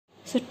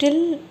So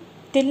till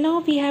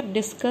now we have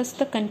discussed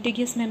the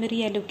contiguous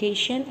memory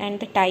allocation and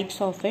the types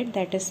of it,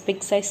 that is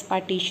fixed size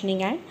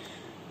partitioning and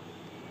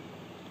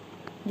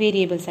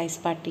variable size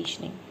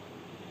partitioning.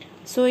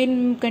 So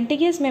in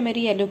contiguous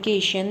memory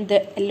allocation,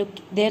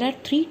 there are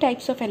three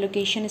types of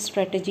allocation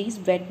strategies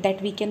that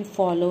we can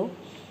follow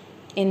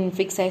in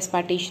fixed size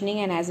partitioning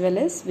and as well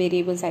as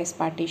variable size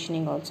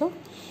partitioning also.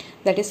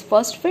 That is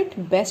first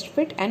fit, best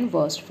fit and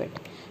worst fit.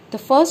 The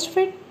first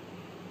fit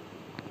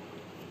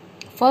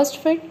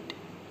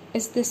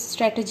is this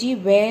strategy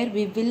where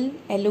we will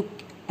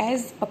allocate,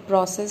 as a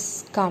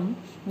process come,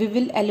 we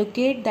will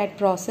allocate that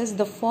process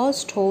the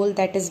first hole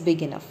that is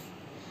big enough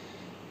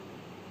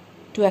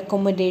to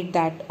accommodate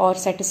that or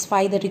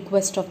satisfy the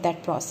request of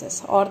that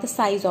process or the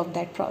size of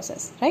that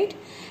process, right?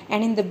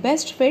 And in the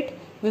best fit,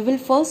 we will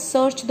first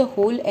search the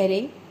whole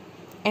array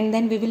and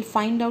then we will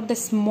find out the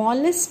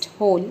smallest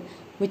hole,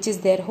 which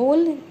is their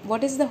hole.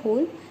 What is the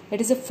hole?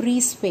 That is a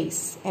free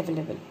space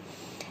available.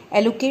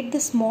 Allocate the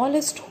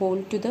smallest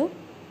hole to the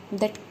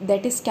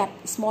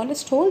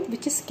smallest hole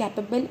which is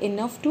capable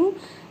enough to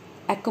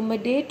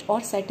accommodate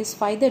or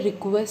satisfy the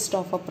request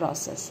of a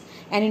process.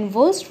 And in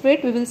worst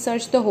fit, we will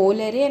search the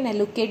whole array and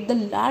allocate the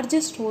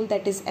largest hole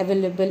that is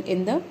available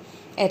in the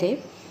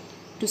array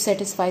to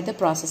satisfy the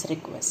process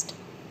request.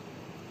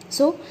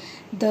 So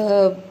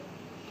the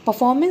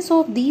performance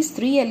of these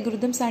three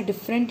algorithms are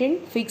different in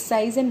fixed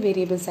size and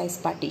variable size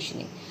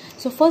partitioning.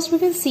 So first we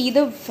will see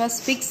the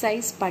first fixed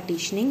size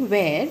partitioning,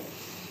 where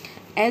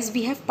as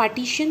we have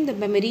partitioned the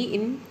memory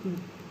in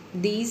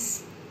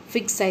these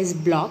fixed size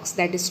blocks,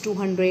 that is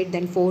 200,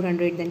 then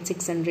 400, then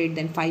 600,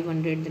 then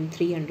 500, then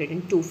 300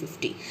 and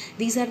 250.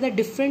 These are the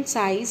different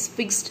size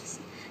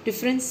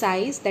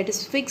that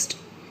is fixed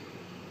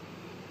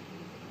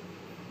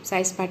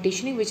size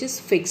partitioning, which is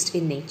fixed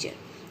in nature,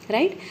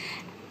 right?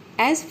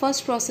 As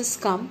first process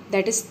come,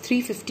 that is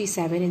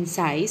 357 in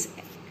size,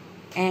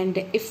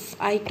 and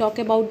if I talk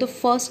about the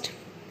first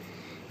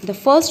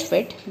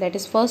fit, that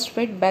is first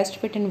fit, best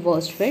fit and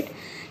worst fit.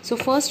 So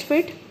first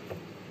fit,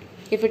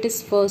 if it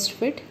is first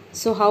fit,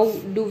 so how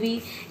do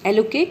we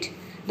allocate?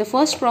 The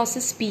first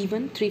process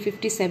P1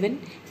 357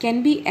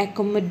 can be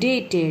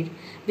accommodated.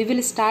 We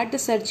will start the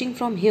searching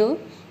from here.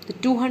 The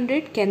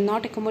 200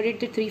 cannot accommodate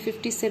the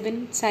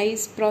 357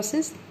 size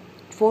process.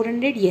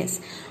 400,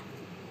 yes.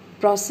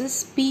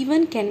 Process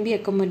P1 can be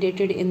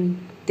accommodated in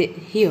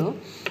here.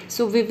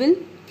 So we will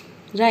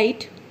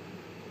write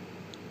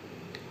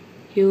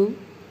here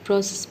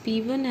process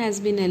P1 has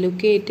been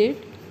allocated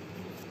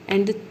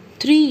and the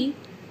 3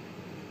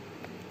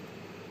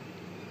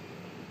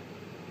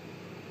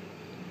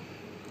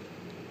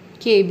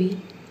 KB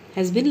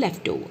has been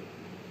left over.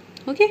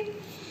 Okay,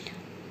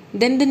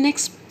 then the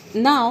next,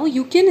 now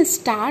you can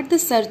start the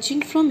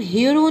searching from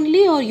here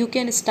only or you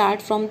can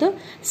start from the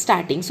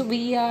starting. So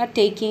we are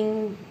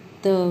taking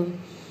the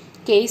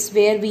case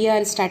where we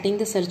are starting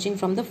the searching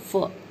from the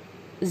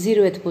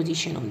 0th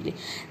position only.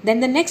 Then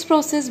the next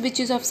process, which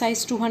is of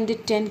size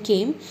 210,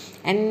 came,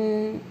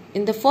 and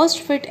in the first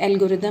fit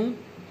algorithm,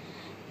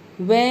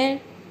 where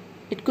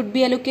it could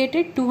be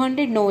allocated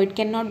 200, no, it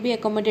cannot be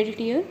accommodated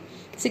here.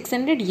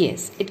 600,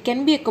 yes, it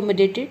can be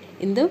accommodated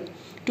in the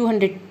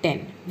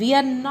 210. We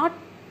are not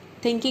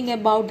thinking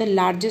about the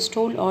largest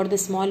hole or the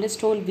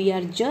smallest hole. We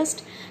are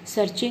just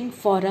searching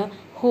for a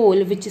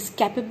hole which is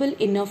capable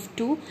enough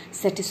to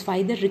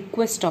satisfy the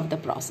request of the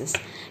process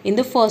in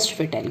the first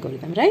fit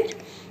algorithm, right?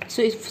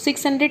 So if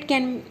 600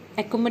 can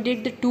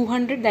accommodate the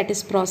 200, that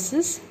is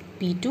process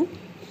P2.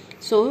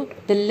 So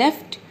the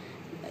left,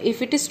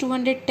 if it is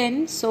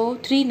 210, so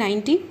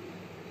 390,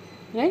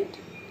 right?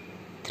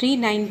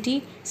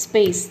 390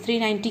 space,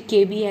 390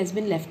 KB has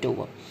been left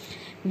over.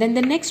 Then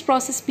the next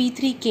process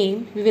P3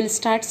 came. We will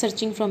start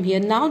searching from here.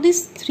 Now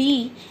this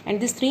 3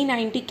 and this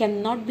 390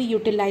 cannot be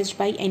utilized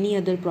by any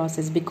other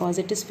process because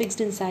it is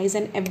fixed in size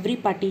and every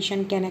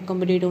partition can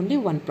accommodate only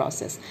one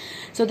process.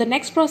 So the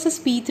next process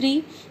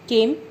P3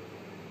 came.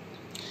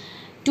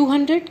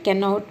 200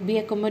 cannot be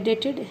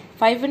accommodated.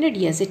 500,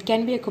 yes, it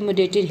can be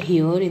accommodated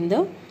here in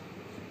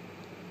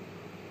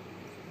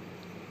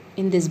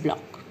this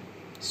block.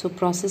 So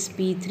process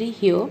P3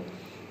 here,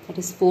 that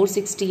is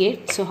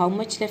 468. So how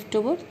much left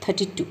over?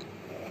 32,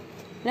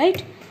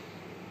 right?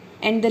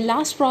 And the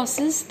last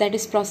process, that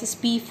is process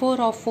P4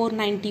 of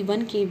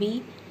 491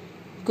 KB,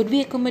 could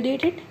be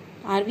accommodated.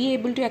 Are we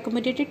able to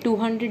accommodate it?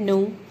 200,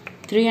 no.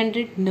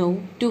 300,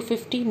 no.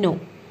 250, no.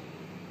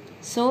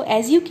 So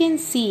as you can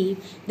see,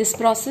 this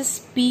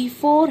process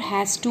P4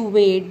 has to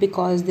wait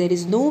because there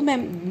is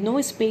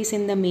no space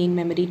in the main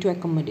memory to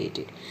accommodate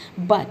it.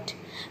 But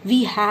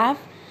we have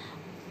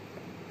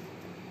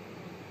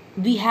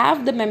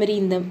the memory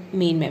in the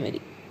main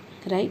memory,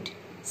 right?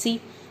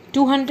 See,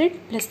 200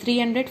 plus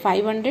 300,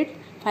 500,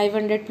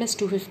 500 plus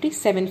 250,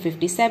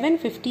 750.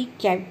 750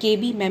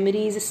 KB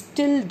memory is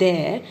still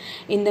there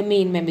in the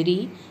main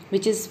memory,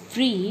 which is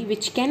free,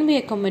 which can be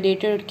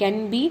accommodated,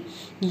 can be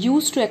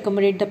used to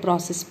accommodate the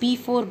process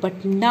P4.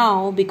 But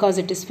now, because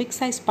it is fixed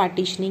size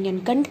partitioning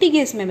and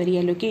contiguous memory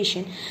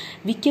allocation,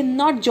 we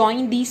cannot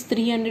join these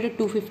 300 to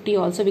 250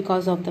 also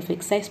because of the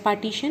fixed size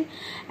partition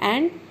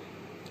and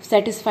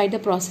satisfy the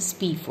process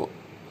P4.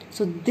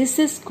 So this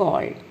is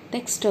called the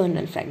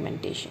external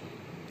fragmentation.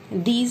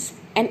 These,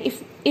 and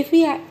if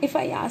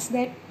I ask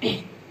that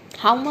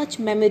how much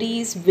memory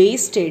is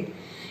wasted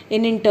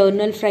in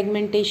internal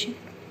fragmentation,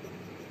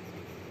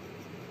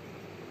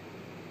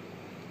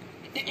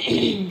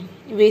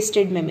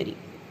 wasted memory,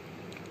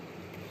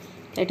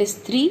 that is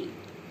 3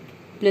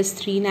 plus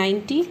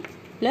 390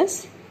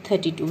 plus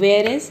 32,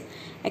 whereas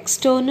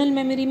external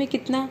memory में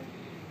कितना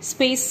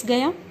space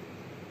गया,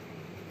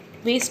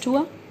 waste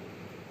हुआ,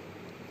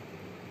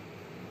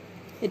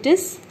 it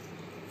is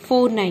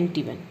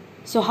 491.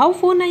 So how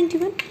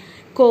 491?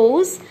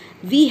 Because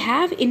we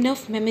have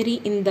enough memory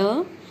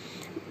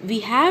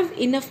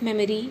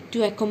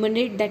to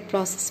accommodate that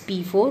process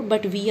P4,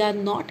 but we are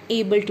not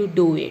able to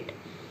do it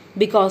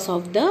because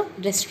of the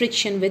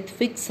restriction with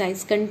fixed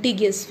size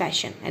contiguous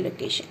fashion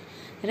allocation,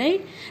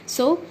 right?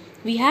 So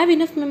we have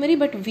enough memory,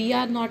 but we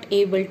are not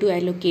able to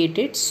allocate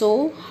it.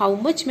 So how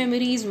much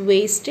memory is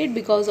wasted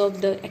because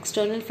of the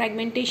external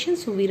fragmentation?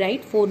 So we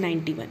write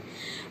 491.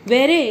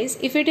 Whereas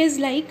if it is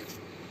like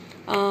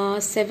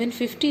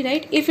 750,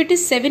 right? If it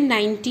is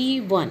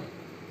 791,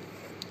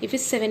 if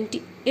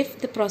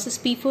the process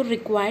P4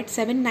 required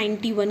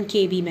 791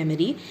 KB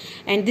memory,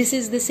 and this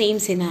is the same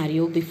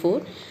scenario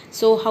before,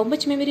 so how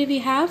much memory we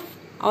have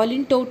all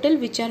in total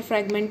which are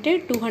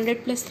fragmented?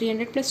 200 plus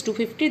 300 plus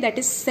 250, that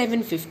is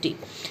 750.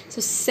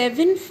 So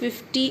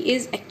 750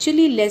 is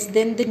actually less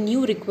than the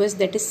new request,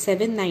 that is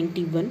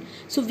 791.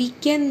 So we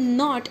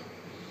cannot,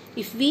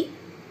 if we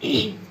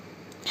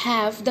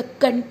have the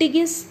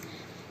contiguous,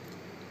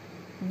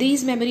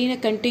 these memory in a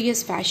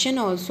contiguous fashion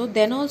also,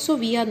 then also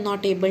we are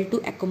not able to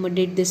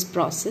accommodate this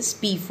process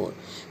P4.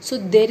 So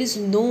there is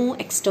no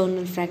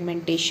external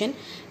fragmentation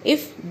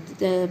if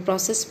the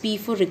process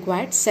P4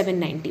 required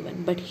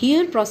 791, but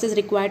here process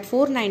required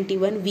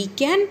 491. We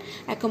can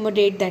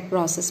accommodate that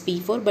process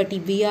P4, but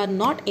we are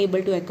not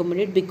able to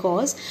accommodate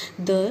because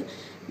the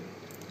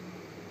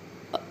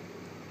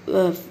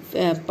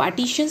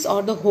partitions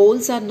or the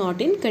holes are not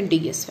in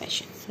contiguous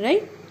fashion,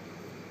 right?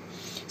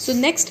 So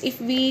next,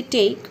 if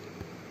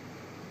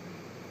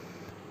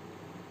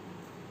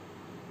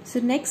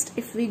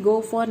we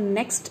go for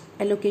next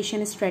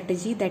allocation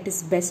strategy, that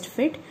is best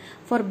fit.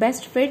 For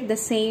best fit, the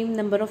same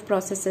number of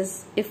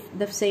processes, if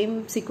the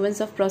same sequence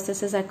of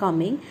processes are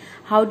coming,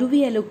 how do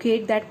we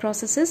allocate that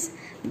processes?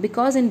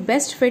 Because in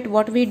best fit,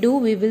 what we do,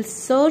 we will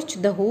search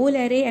the whole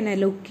array and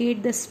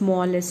allocate the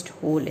smallest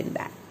hole in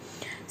that.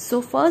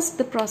 So first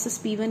the process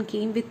P1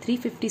 came with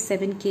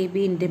 357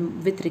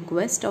 KB with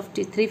request of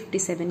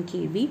 357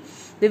 KB.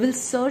 We will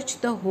search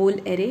the whole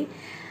array,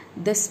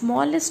 the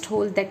smallest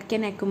hole that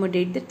can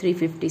accommodate the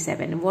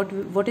 357.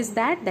 What is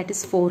that? That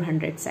is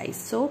 400 size.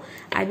 So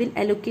I will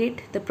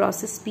allocate the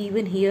process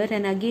P1 here,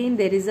 and again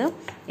there is a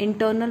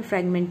internal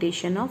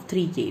fragmentation of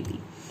 3 KB.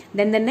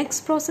 Then the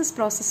next process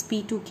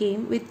P2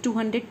 came with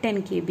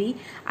 210 KB.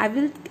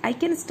 I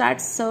can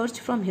start search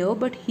from here,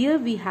 but here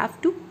we have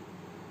to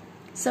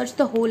search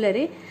the whole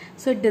array,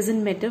 so it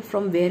doesn't matter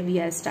from where we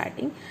are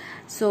starting.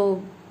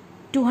 So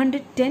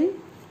 210,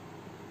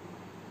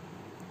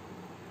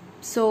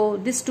 so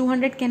this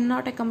 200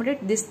 cannot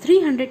accommodate, this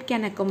 300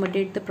 can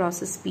accommodate the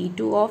process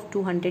P2 of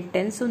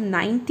 210. So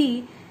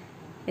 90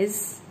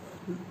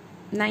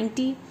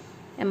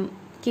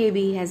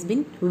 KB has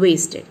been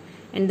wasted.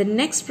 And the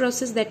next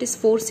process, that is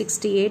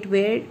 468,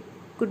 where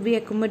could be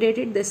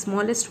accommodated? The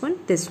smallest one,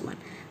 this one.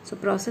 So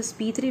process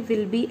P3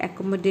 will be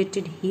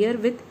accommodated here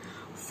with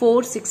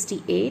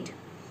 468.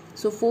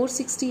 So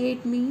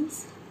 468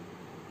 means,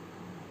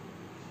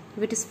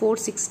 if it is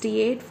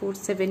 468,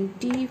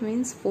 470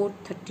 means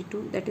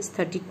 432, that is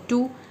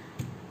 32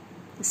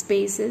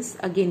 spaces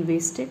again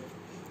wasted.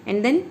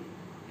 And then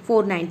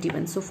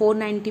 491, so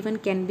 491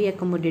 can be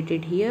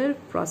accommodated here,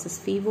 process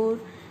P4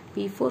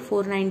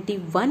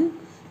 491,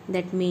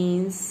 that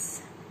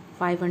means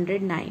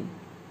 509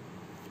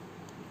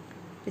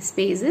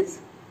 spaces,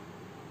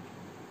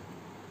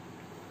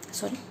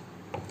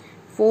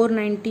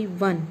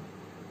 491,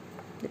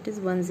 that is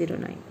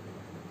 109.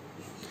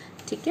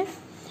 ठीक है,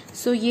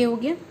 सो ये हो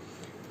गया.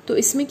 तो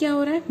इसमें क्या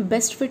हो रहा है,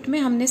 बेस्ट फिट में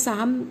हमने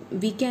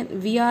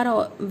we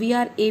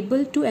are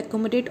able to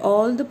accommodate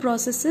all the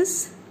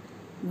processes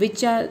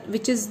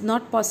which is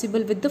not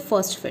possible with the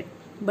first fit,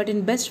 but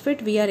in best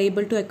fit we are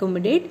able to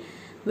accommodate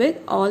with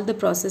all the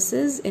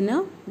processes in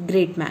a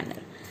great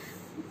manner.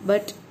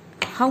 But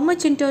how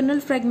much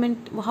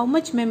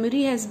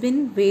memory has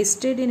been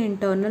wasted in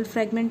internal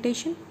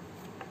fragmentation?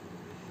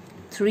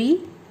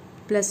 3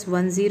 plus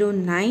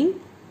 109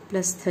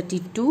 plus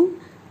 32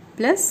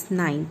 plus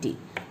 90,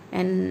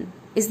 and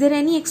Is there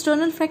any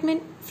external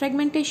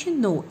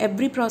fragmentation? No.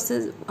 Every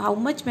process, how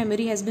much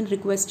memory has been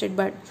requested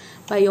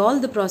by all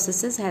the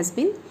processes has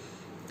been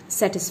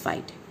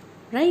satisfied,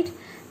 right?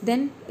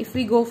 Then if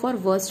we go for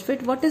worst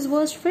fit, what is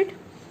worst fit?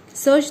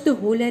 Search the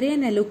whole array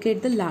and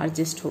allocate the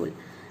largest hole.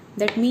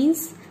 That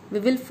means we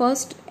will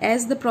first,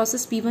 as the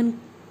process P1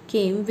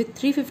 came with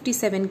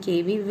 357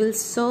 KB, we will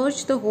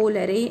search the whole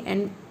array,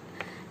 and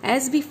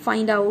as we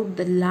find out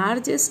the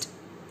largest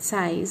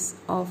size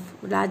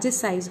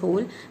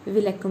hole, we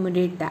will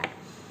accommodate that.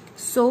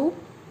 So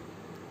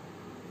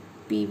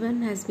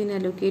P1 has been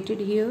allocated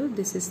here,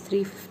 this is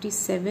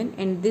 357,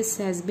 and this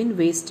has been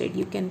wasted.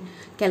 You can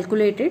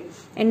calculate it.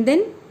 And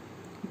then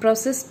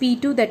process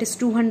P2, that is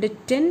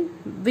 210.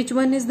 Which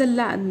one is the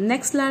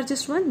next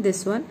largest one?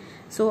 This one.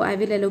 So I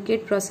will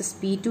allocate process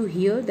P2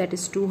 here, that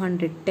is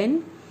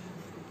 210.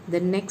 The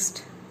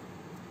next,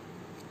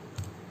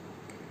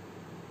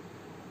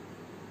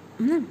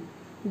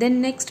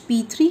 then next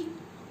P3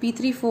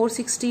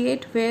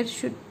 468. Where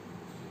should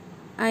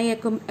I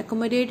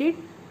accommodate it?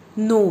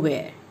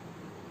 Nowhere.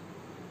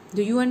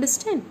 Do you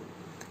understand?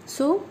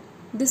 So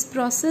this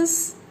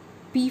process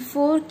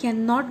P4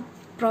 cannot,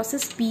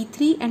 process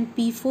P3 and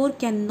P4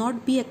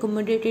 cannot be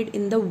accommodated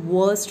in the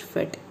worst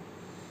fit,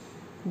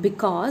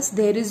 because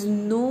there is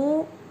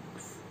no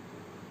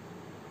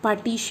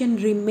partition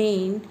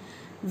remain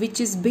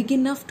which is big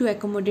enough to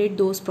accommodate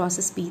those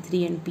process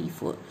P3 and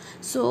P4.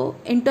 So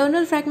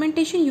internal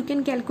fragmentation you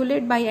can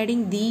calculate by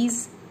adding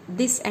these,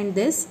 this and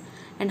this.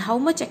 And how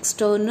much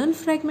external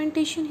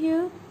fragmentation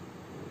here?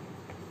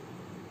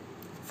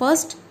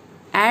 First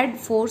add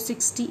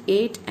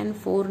 468 and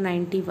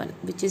 491,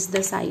 which is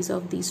the size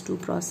of these two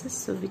processes.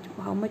 So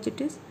how much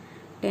it is?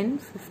 10,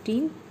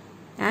 15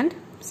 and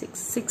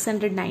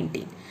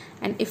 619.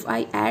 And if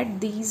I add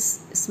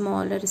these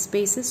smaller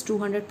spaces,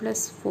 200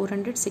 plus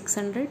 400,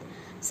 600,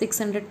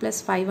 600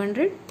 plus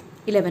 500,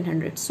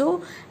 1100.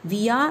 So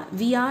we are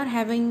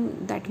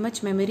having that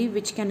much memory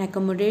which can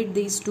accommodate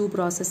these two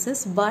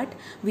processes, but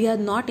we are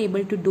not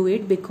able to do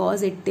it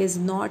because it is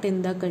not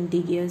in the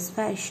contiguous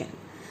fashion,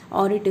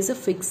 or it is a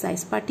fixed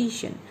size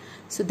partition.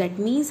 So that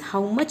means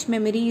how much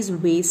memory is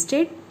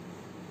wasted?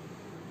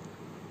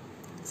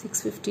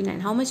 659.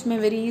 How much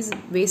memory is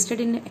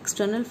wasted in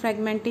external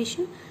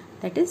fragmentation?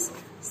 That is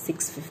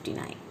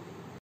 659.